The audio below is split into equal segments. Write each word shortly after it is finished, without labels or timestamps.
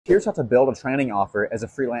Here's how to build a training offer as a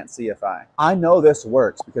freelance CFI. I know this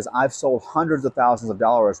works because I've sold hundreds of thousands of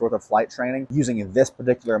dollars worth of flight training using this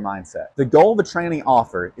particular mindset. The goal of a training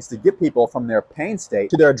offer is to get people from their pain state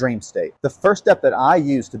to their dream state. The first step that I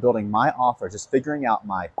use to building my offers is figuring out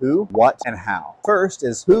my who, what, and how. First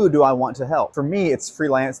is who do I want to help? For me, it's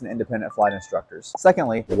freelance and independent flight instructors.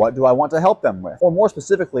 Secondly, what do I want to help them with? Or more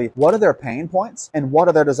specifically, what are their pain points and what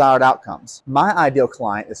are their desired outcomes? My ideal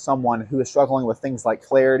client is someone who is struggling with things like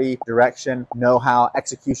clarity, direction, know-how,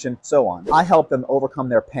 execution, so on. I help them overcome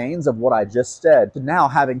their pains of what I just said to now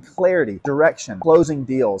having clarity, direction, closing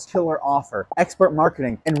deals, killer offer, expert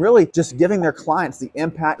marketing, and really just giving their clients the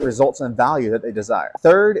impact, results, and value that they desire.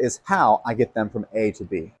 Third is how I get them from A to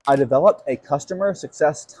B. I developed a customer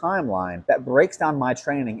success timeline that breaks down my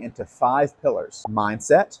training into 5 pillars: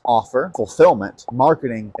 mindset, offer, fulfillment,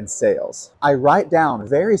 marketing, and sales. I write down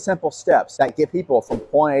very simple steps that get people from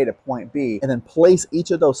point A to point B and then place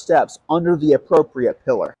each of those steps under the appropriate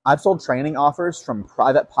pillar. I've sold training offers from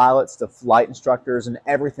private pilots to flight instructors and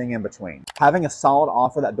everything in between. Having a solid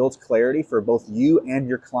offer that builds clarity for both you and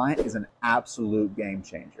your client is an absolute game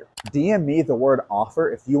changer. DM me the word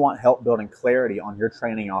offer if you want help building clarity on your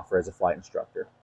training offer as a flight instructor.